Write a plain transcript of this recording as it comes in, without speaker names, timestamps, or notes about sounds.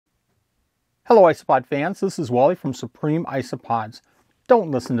Hello Isopod fans, this is Wally from Supreme Isopods.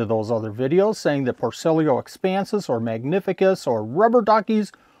 Don't listen to those other videos saying that Porcellio expansus or magnificus or rubber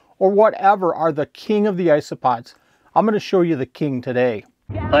duckies or whatever are the king of the isopods. I'm going to show you the king today.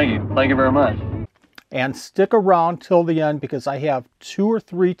 Thank you very much. And stick around till the end because I have 2 or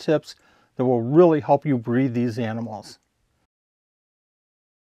 3 tips that will really help you breed these animals.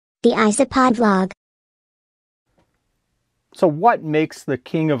 The Isopod Vlog. So what makes the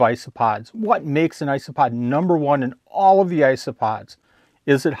king of isopods? What makes an isopod number one in all of the isopods?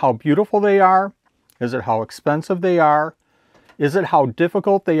 Is it how beautiful they are? Is it how expensive they are? Is it how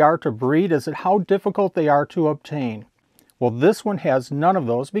difficult they are to breed? Is it how difficult they are to obtain? Well, this one has none of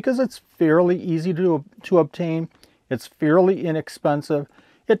those because it's fairly easy to obtain. It's fairly inexpensive.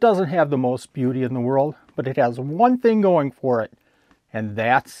 It doesn't have the most beauty in the world, but it has one thing going for it, and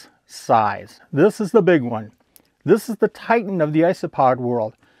that's size. This is the big one. This is the titan of the isopod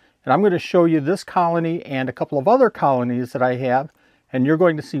world. And I'm going to show you this colony and a couple of other colonies that I have, and you're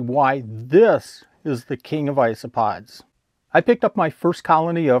going to see why this is the king of isopods. I picked up my first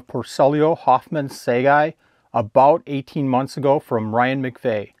colony of Porcellio hoffmannseggi about 18 months ago from Ryan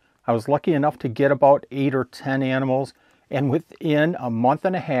McVeigh. I was lucky enough to get about 8 or 10 animals, and within a month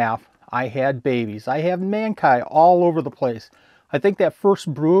and a half, I had babies. I have mankai all over the place. I think that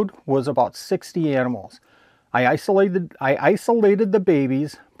first brood was about 60 animals. I isolated the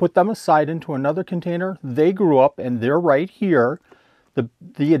babies, put them aside into another container. They grew up and they're right here.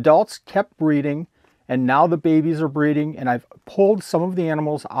 The adults kept breeding and now the babies are breeding, and I've pulled some of the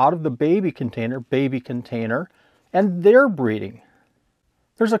animals out of the baby container, and they're breeding.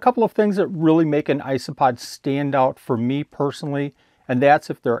 There's a couple of things that really make an isopod stand out for me personally, and that's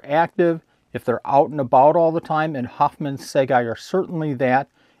if they're active, if they're out and about all the time, and hoffmannseggi are certainly that.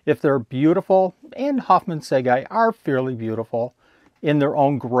 If they're beautiful, and hoffmannseggi are fairly beautiful in their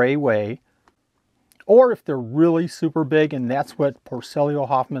own gray way, or if they're really super big, and that's what Porcellio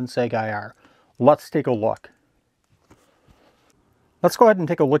hoffmannseggi are. Let's take a look. Let's go ahead and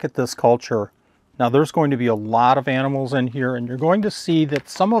take a look at this culture. Now there's going to be a lot of animals in here, and you're going to see that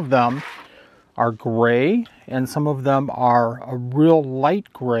some of them are gray, and some of them are a real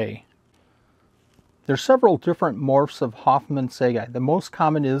light gray. There's several different morphs of hoffmannseggi. The most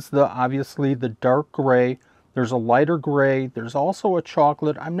common is obviously the dark gray. There's a lighter gray. There's also a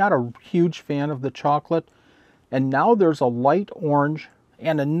chocolate. I'm not a huge fan of the chocolate. And now there's a light orange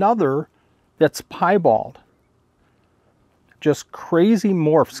and another that's piebald. Just crazy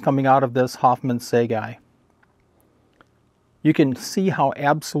morphs coming out of this hoffmannseggi. You can see how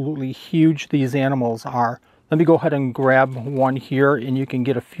absolutely huge these animals are. Let me go ahead and grab one here and you can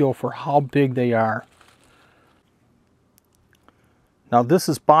get a feel for how big they are. Now this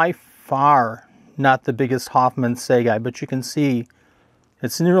is by far not the biggest hoffmannseggi, but you can see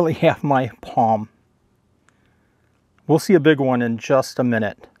it's nearly half my palm. We'll see a big one in just a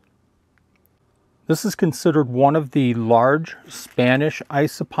minute. This is considered one of the large Spanish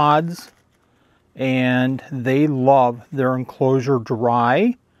isopods, and they love their enclosure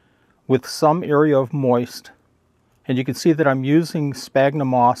dry with some area of moist. And you can see that I'm using sphagnum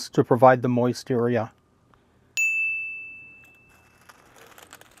moss to provide the moist area.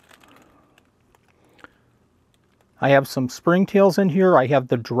 I have some springtails in here. I have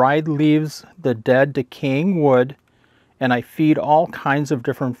the dried leaves, the dead decaying wood, and I feed all kinds of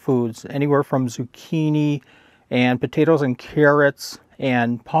different foods, anywhere from zucchini and potatoes and carrots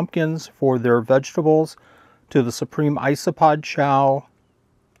and pumpkins for their vegetables to the Supreme Isopod chow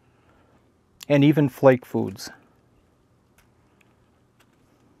and even flake foods.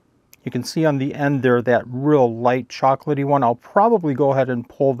 You can see on the end there that real light chocolatey one. I'll probably go ahead and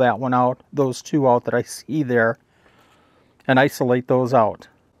pull that one out, those two out that I see there, and isolate those out.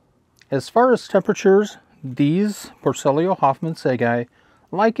 As far as temperatures, these Porcellio hoffmannseggi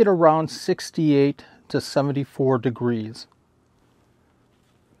like it around 68 to 74 degrees.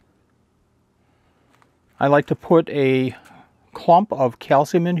 I like to put a clump of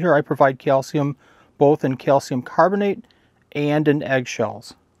calcium in here. I provide calcium both in calcium carbonate and in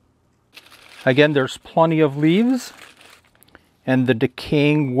eggshells. Again, there's plenty of leaves, and the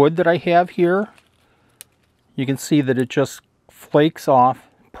decaying wood that I have here, you can see that it just flakes off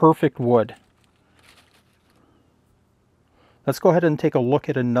perfect wood. Let's go ahead and take a look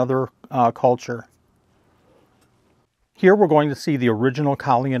at another culture. Here we're going to see the original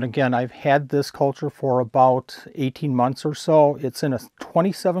colony, and again, I've had this culture for about 18 months or so. It's in a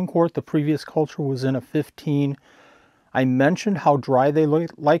 27 quart. The previous culture was in a 15. I mentioned how dry they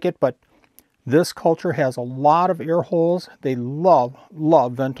like it, but this culture has a lot of air holes. They love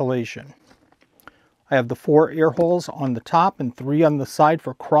ventilation. I have the 4 air holes on the top and 3 on the side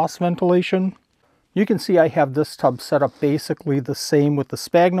for cross ventilation. You can see I have this tub set up basically the same with the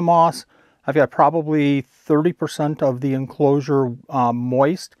sphagnum moss. I've got probably 30% of the enclosure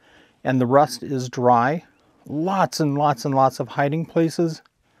moist and the rest is dry. Lots and lots and lots of hiding places.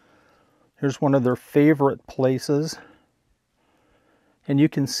 Here's one of their favorite places. And you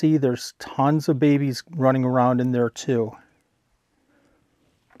can see there's tons of babies running around in there too.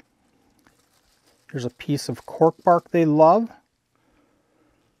 Here's a piece of cork bark they love.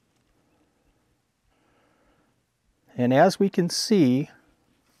 And as we can see,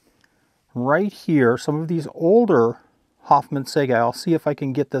 right here, some of these older hoffmannseggi, I'll see if I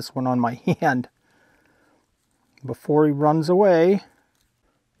can get this one on my hand before he runs away.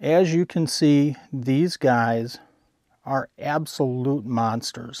 As you can see, these guys are absolute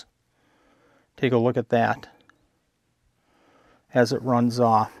monsters. Take a look at that as it runs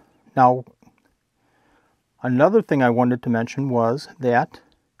off. Now, another thing I wanted to mention was that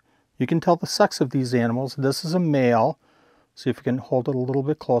you can tell the sex of these animals. This is a male. See if we can hold it a little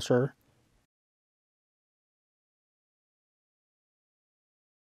bit closer.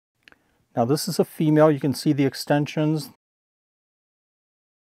 Now this is a female. You can see the extensions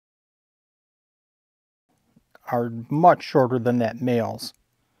are much shorter than that male's.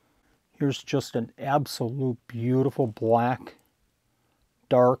 Here's just an absolute beautiful black,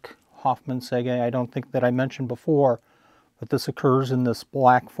 dark hoffmannseggi. I don't think that I mentioned before, but this occurs in this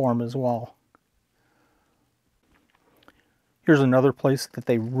black form as well. Here's another place that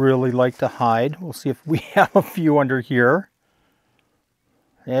they really like to hide. We'll see if we have a few under here.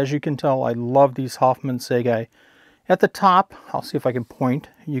 As you can tell, I love these hoffmannseggi. At the top, I'll see if I can point,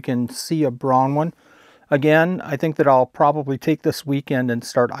 you can see a brown one. Again, I think that I'll probably take this weekend and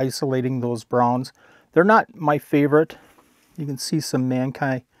start isolating those browns. They're not my favorite. You can see some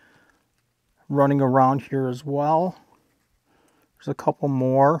mankai running around here as well. There's a couple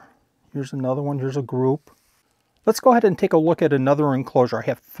more. Here's another one. Here's a group. Let's go ahead and take a look at another enclosure. I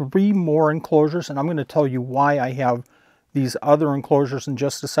have 3 more enclosures, and I'm going to tell you why I have these other enclosures in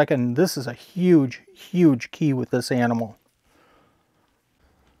just a second. This is a huge, huge key with this animal.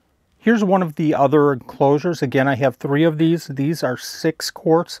 Here's one of the other enclosures. Again, I have 3 of these. These are 6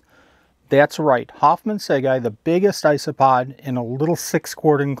 quarts. That's right, hoffmannseggi, the biggest isopod in a little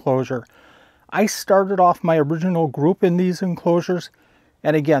 6-quart enclosure. I started off my original group in these enclosures,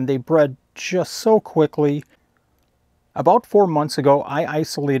 and again, they bred just so quickly. About 4 months ago, I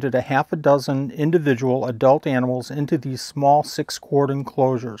isolated a half a dozen individual adult animals into these small 6-quart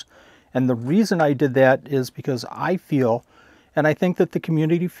enclosures. And the reason I did that is because I feel, and I think that the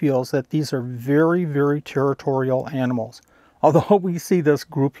community feels, that these are very, very territorial animals. Although we see this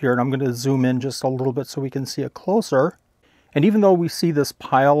group here, and I'm going to zoom in just a little bit so we can see it closer. And even though we see this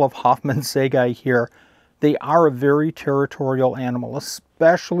pile of hoffmannseggi here, they are a very territorial animal,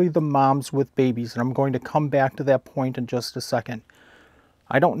 especially the moms with babies. And I'm going to come back to that point in just a second.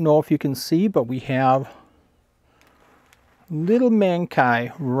 I don't know if you can see, but we have little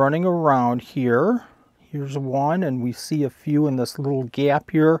mankai running around here. Here's one, and we see a few in this little gap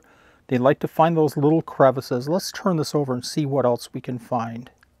here. They like to find those little crevices. Let's turn this over and see what else we can find.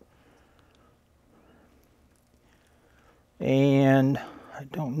 And I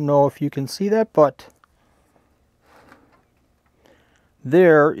don't know if you can see that, but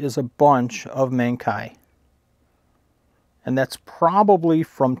there is a bunch of mankai. And that's probably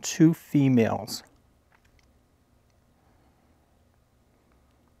from 2 females.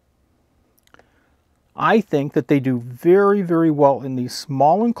 I think that they do very, very well in these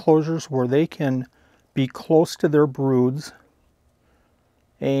small enclosures where they can be close to their broods.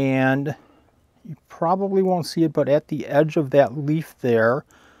 And you probably won't see it, but at the edge of that leaf there,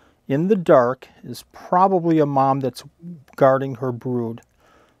 in the dark, is probably a mom that's guarding her brood.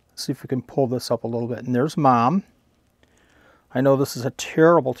 Let's see if we can pull this up a little bit. And there's mom. I know this is a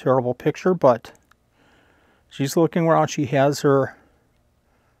terrible, terrible picture, but she's looking around. She has her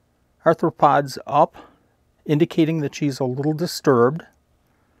arthropods up, indicating that she's a little disturbed.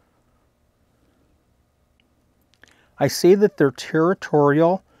 I say that they're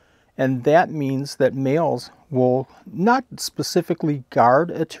territorial, and that means that males will not specifically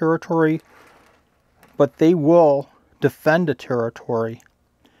guard a territory, but they will defend a territory,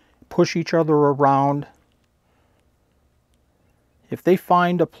 push each other around. If they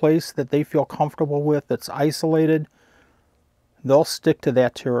find a place that they feel comfortable with that's isolated, they'll stick to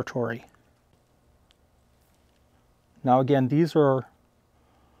that territory. Now again, these are a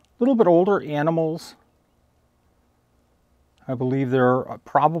little bit older animals. I believe they're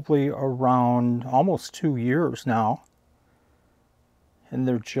probably around almost 2 years now. And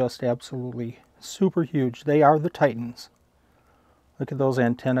they're just absolutely Super huge. They are the titans. Look at those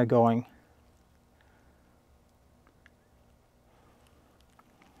antennae going.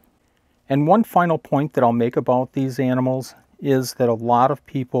 And one final point that I'll make about these animals is that a lot of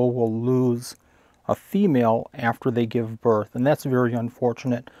people will lose a female after they give birth, and that's very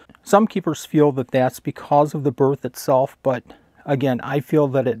unfortunate. Some keepers feel that that's because of the birth itself, but again, I feel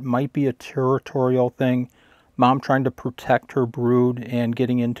that it might be a territorial thing, mom trying to protect her brood and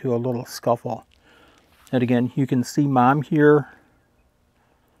getting into a little scuffle. And again, you can see mom here.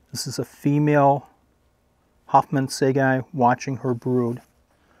 This is a female hoffmannseggi watching her brood.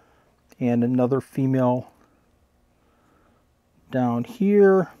 And another female down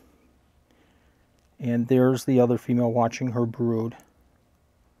here. And there's the other female watching her brood.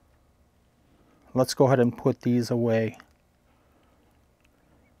 Let's go ahead and put these away.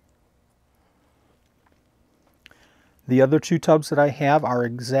 The other two tubs that I have are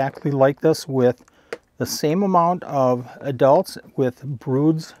exactly like this, with the same amount of adults with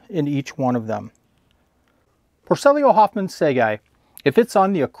broods in each one of them. Porcellio hoffmannseggi. If it's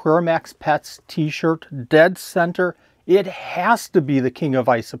on the Aquarimax Pets t-shirt, dead center, it has to be the King of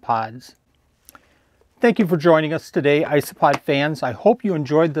Isopods. Thank you for joining us today, Isopod fans. I hope you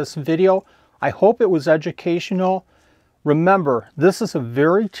enjoyed this video. I hope it was educational. Remember, this is a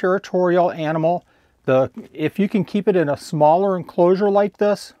very territorial animal. If you can keep it in a smaller enclosure like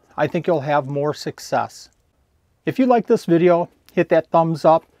this, I think you'll have more success. If you like this video, hit that thumbs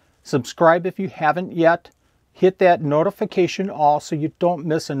up. Subscribe if you haven't yet. Hit that notification all so you don't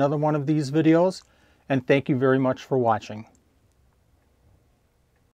miss another one of these videos. And thank you very much for watching.